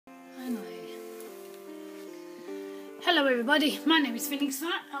Hello everybody, my name is Phoenix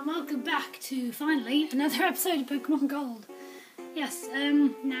Fat and welcome back to, finally, another episode of Pokemon Gold. Yes,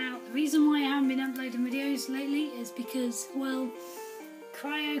 now the reason why I haven't been uploading videos lately is because, well,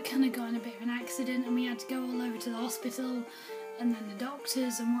 Cryo kind of got in a bit of an accident and we had to go all over to the hospital and then the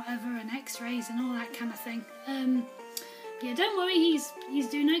doctors and whatever and x-rays and all that kind of thing. Yeah, don't worry, he's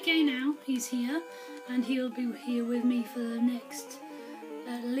doing okay now, he's here and he'll be here with me for the next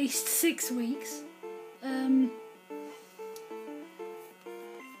at least 6 weeks.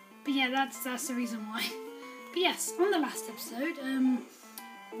 But yeah, that's the reason why. But yes, on the last episode,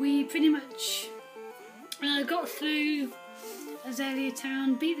 we pretty much got through Azalea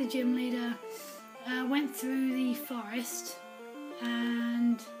Town, beat the gym leader, went through the forest,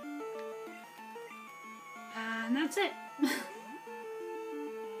 and that's it.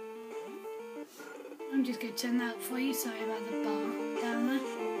 I'm just going to turn that up for you. Sorry about the bar down there.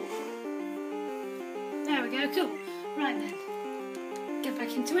 There we go. Cool. Right then. Get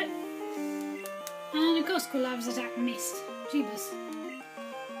back into it. And of course, Quilava's attack missed. Jeebus.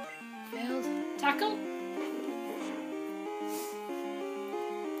 Failed. Tackle.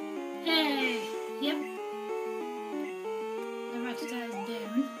 Hey! Yep. The Rattata is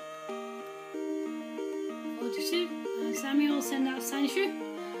down. 42. Samuel, send out Sanshu.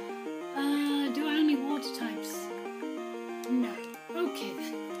 Do I only water types? No. Okay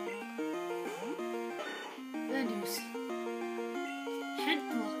then. Verdus.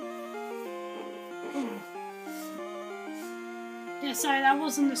 Yeah, sorry, that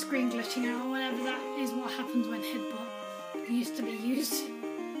wasn't the screen glitching out or whatever. That is what happens when headbutt used to be used.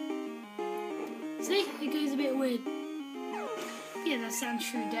 See, it goes a bit weird. Yeah, that sounds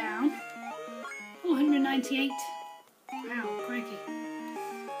true down. 498. Wow, crikey.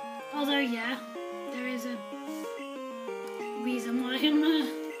 Although, yeah, there is a reason why I'm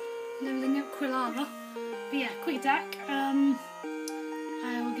leveling up Quilava. But yeah, quick attack.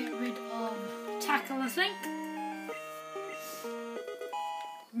 I will get rid of tackle, I think.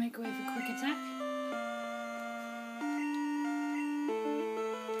 Make way for quick attack.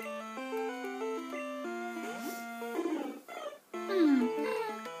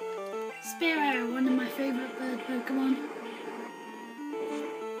 Spearow, one of my favourite bird Pokemon.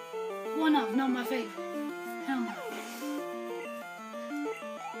 One of, not my favourite. Hell no.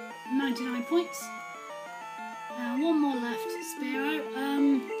 99 points. One more left, Spearow.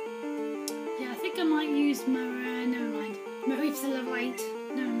 Yeah, I think I might use never mind. Mareep's a level 8.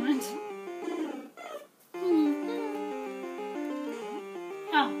 Never mind.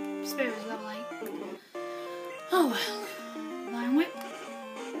 Oh, Spearow's level 8. Oh well. Lion Whip.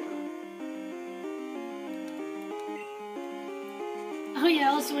 Oh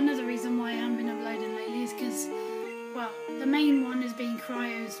yeah, also another reason why I haven't been uploading lately is because, well, the main one is being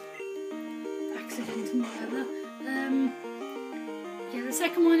Cryo's accident and whatever. Yeah, the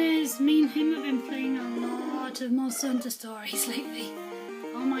second one is me and him have been playing a lot of Monster Hunter stories lately.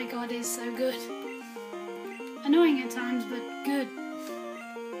 Oh my god, it's so good. Annoying at times, but good.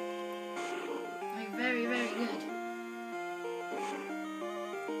 Like, very, very good.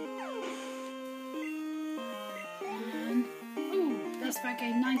 And, ooh, that's back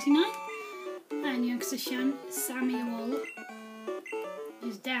game 99. And youngster Samuel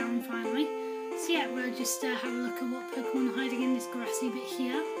is down finally. So yeah, we'll just have a look at what Pokemon are hiding in this grassy bit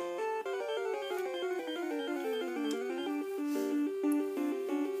here.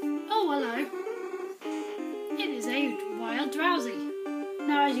 Drowsy.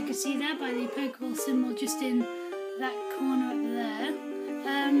 Now, as you can see there by the Pokeball symbol just in that corner up there,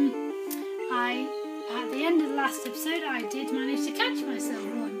 at the end of the last episode, I did manage to catch myself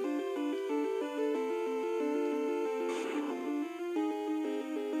one.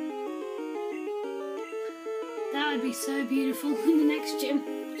 That would be so beautiful in the next gym.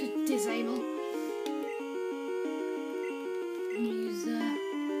 Just disable. Use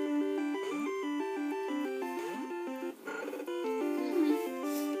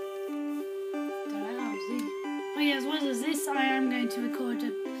as well as this, I am going to record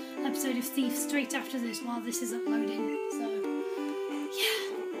an episode of Thief straight after this while this is uploading, so yeah.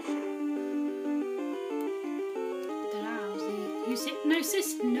 Use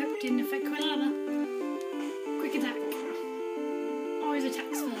Hypnosis? Nope, didn't affect Quilava. Quick attack. Always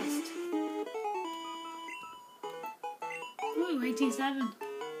attacks first. Ooh, 87.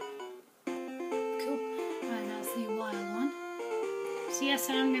 Cool. Right, that's the wild one. So yes,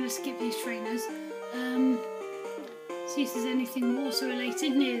 I am going to skip these trainers. See if there's anything water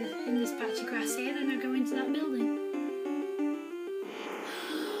related near in this patch of grass here, then I'll go into that building.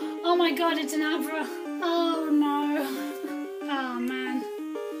 Oh my god, it's an Abra! Oh no! Oh man.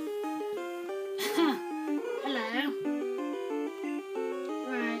 Hello.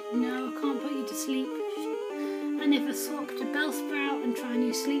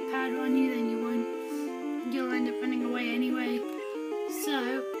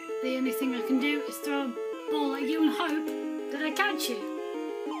 the only thing I can do is throw a ball at you and hope that I catch you.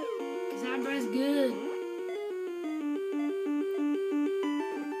 Because Abra is good.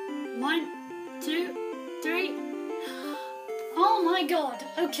 1, 2, 3. Oh my god,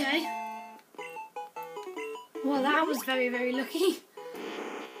 okay. Well, that was very, very lucky.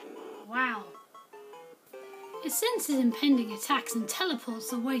 Wow. It senses impending attacks and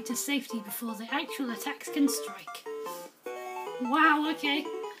teleports away to safety before the actual attacks can strike. Wow, okay.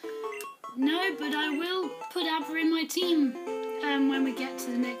 No, but I will put Abra in my team when we get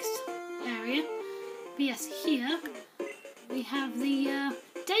to the next area. But yes, here we have the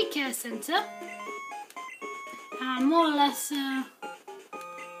daycare centre. And more or less,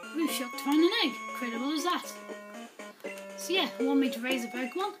 we were shocked to find an egg. Incredible as that. So yeah, want me to raise a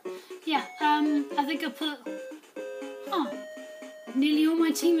Pokemon? Yeah, I think I put... nearly all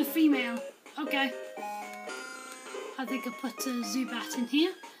my team are female. Okay. I think I put Zubat in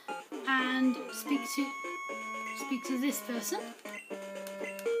here. And speak to this person.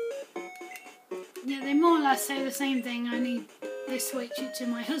 Yeah, they more or less say the same thing. They switch it to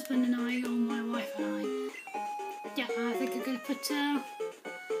my husband and I, or my wife and I. Yeah, I think I'm going to put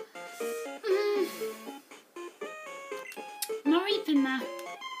Mareep in there.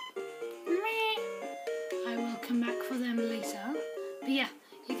 I will come back for them later. But yeah,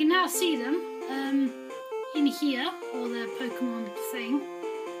 you can now see them in here, or their Pokemon thing.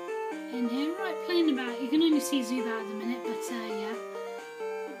 In here, right, playing about. You can only see Zubat at the minute, but yeah.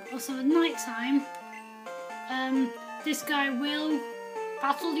 Also at night time, this guy will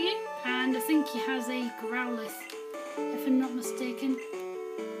battle you, and I think he has a Growlithe, if I'm not mistaken.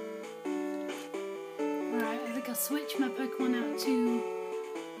 Right, I think I'll switch my Pokemon out to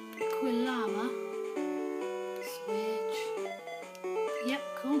Quilava. Switch. Yep,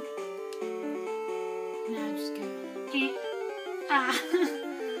 cool. Now just go.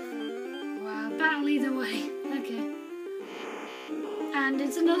 Wow, battle either way. Okay. And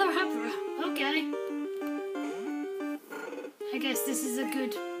it's another Abra. Okay. I guess this is a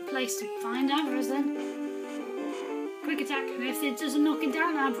good place to find Abras then. Quick attack, and if it doesn't knock it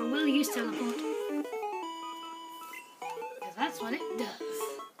down, Abra will use teleport. Because that's what it does.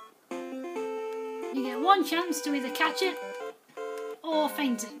 You get one chance to either catch it or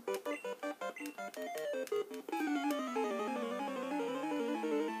faint it.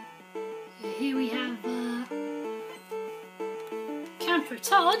 Here we have Camper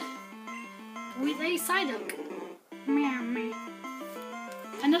Todd with a Psyduck. Meow meow.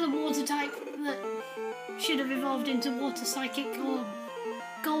 Another water type that should have evolved into Water Psychic, or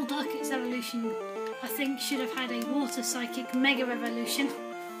Golduck, its evolution, I think, should have had a Water Psychic Mega Evolution.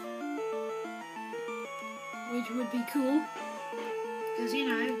 Which would be cool. Because, you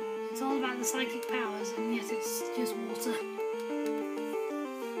know, it's all about the psychic powers, and yet it's just water.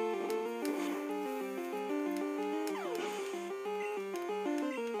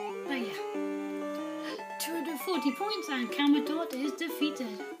 But yeah. 240 points and Camadot is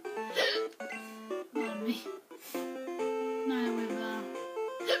defeated. Pardon me. Now we've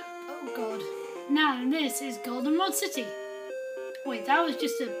oh god. Now this is Goldenrod City. Wait, that was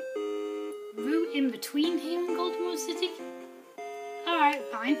just a route in between here and Goldenrod City? Alright,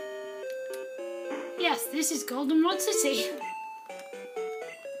 fine. Yes, this is Goldenrod City.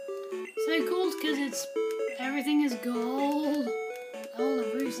 So called because everything is gold. All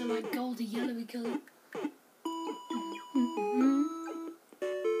the roofs are like goldy yellowy colour.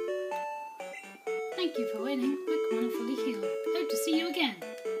 Thank you for waiting. Pokemon are fully healed. Hope to see you again.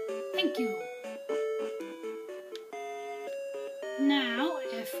 Thank you. Now,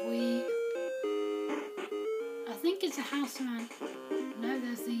 if we... I think it's a house around... No,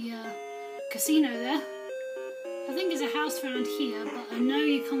 there's the casino there. I think it's a house around here, but I know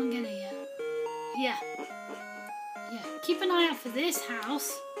you can't get it yet. Yeah. Yeah, keep an eye out for this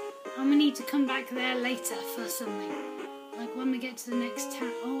house. I'm going to need to come back there later for something. Like when we get to the next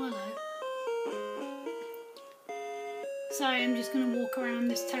town. Oh, hello. Sorry, I'm just going to walk around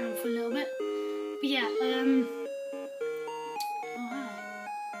this town for a little bit. But yeah, oh hi.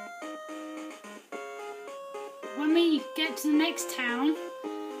 When we get to the next town,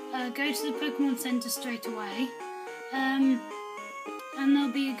 go to the Pokemon Center straight away. And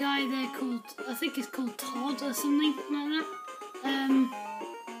there'll be a guy there called, I think it's called Todd or something like that.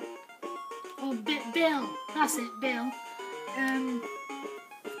 Or Bill, that's it, Bill. And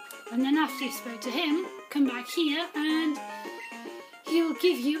then after you spoke to him, come back here and he will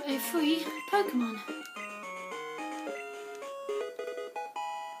give you a free Pokemon.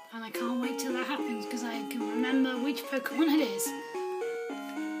 And I can't wait till that happens because I can remember which Pokemon it is.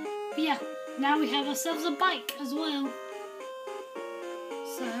 But yeah, now we have ourselves a bike as well.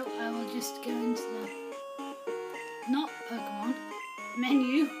 So So I will just go into the not Pokemon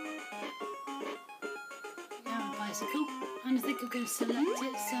menu. We have a bicycle, and I think I'm going to select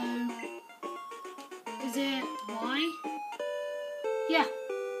it. So is it Y? Yeah.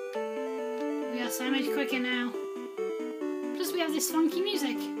 We are so much quicker now. Plus we have this funky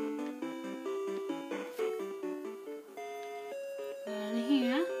music. And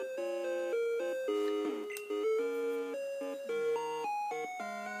here.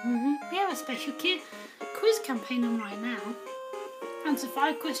 We have a special quiz campaign on right now. Answer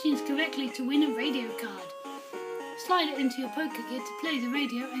 5 questions correctly to win a radio card. Slide it into your poker kit to play the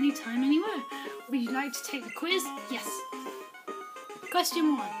radio anytime, anywhere. Would you like to take the quiz? Yes.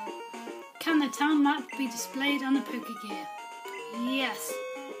 Question 1. Can the town map be displayed on the poker gear? Yes.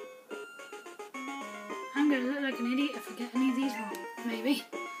 I'm going to look like an idiot if I get any of these wrong. Maybe.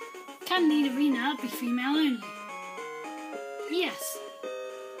 Can the arena be female only? Yes.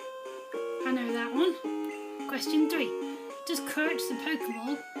 I know that one. Question 3. Does Courage the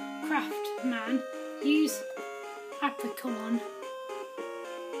Pokeball craft man use apricorn?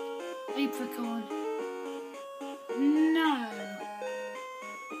 No.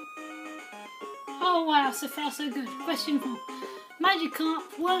 Oh wow, so far so good. Question 4.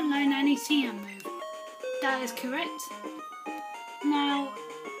 Magikarp won't learn any TM move. That is correct. Now,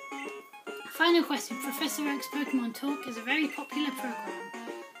 final question. Professor Oak's Pokemon Talk is a very popular program.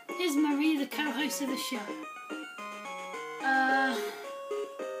 Is Marie the co-host of the show? I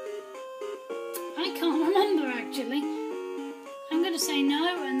can't remember actually. I'm going to say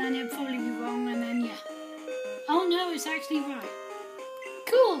no, and then it'll probably be wrong, and then yeah. Oh no, it's actually right.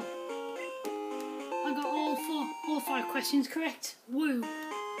 Cool! I got all 5 questions correct. Woo!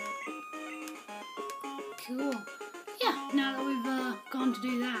 Cool. Yeah, now that we've gone to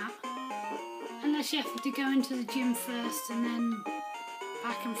do that, unless you have to go into the gym first and then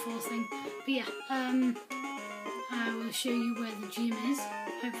back and forth thing. But yeah, I will show you where the gym is,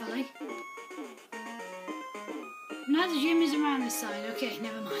 hopefully. No, the gym is around this side. Okay,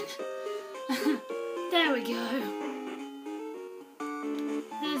 never mind. There we go.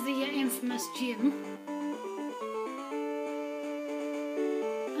 There's the infamous gym.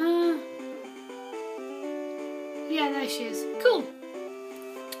 Yeah, there she is. Cool.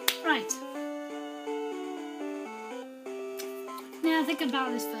 Right. Now think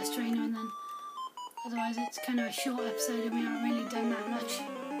about this first trainer, and then otherwise it's kind of a short episode and we haven't really done that much.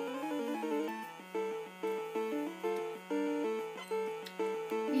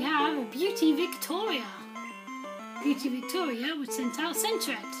 We have a Beauty Victoria. Beauty Victoria was sent out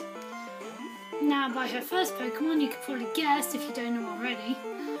Sentret. Now by her first Pokemon, you could probably guess, if you don't know already,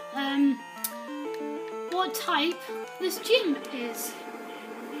 what type this gym is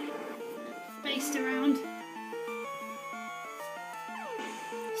based around.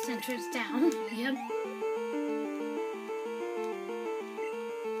 Sentret's down, yep.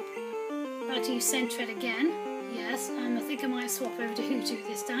 About to use Sentret again, yes. I think I might swap over to Hootoo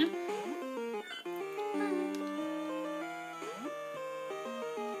this time.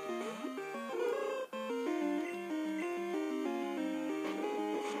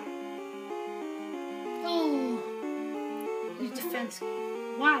 Defense.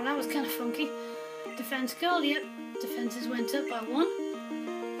 Wow, that was kind of funky. Defense curl, yep. Defenses went up by 1.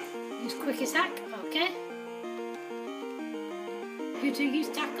 Use quick attack, okay. Hootoo use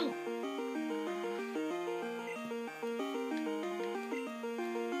tackle.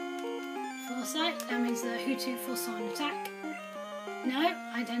 Foresight, that means that Hootoo force on attack. No,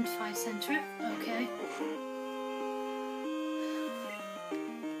 identify Sentret, okay.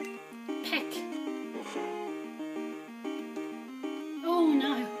 Peck. Oh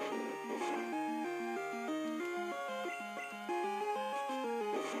no.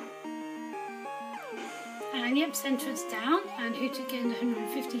 And yep, Sentret's down, and Hootoo gained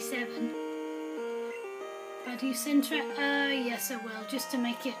 157. But do you Sentret? Yes I will, just to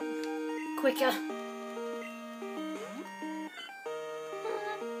make it quicker.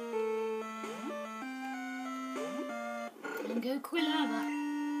 And go Quilava.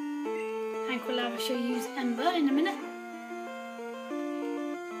 And Quilava shall use Ember in a minute.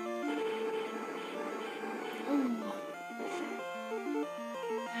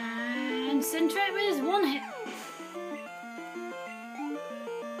 Sentret with 1 hit.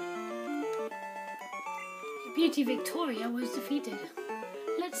 Beauty Victoria was defeated.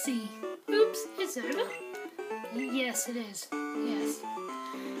 Let's see. Oops, it's over. Yes, it is. Yes.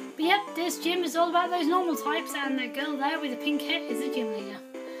 But yep, this gym is all about those normal types, and the girl there with the pink hair is the gym leader.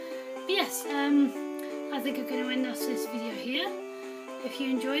 But yes, I think I'm going to end off this video here. If you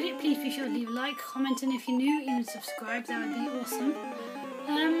enjoyed it, please be sure to leave a like, comment, and if you're new, even subscribe. That would be awesome.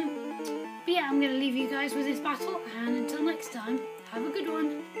 But yeah, I'm going to leave you guys with this battle, and until next time, have a good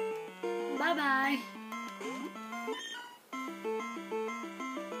one. Bye bye.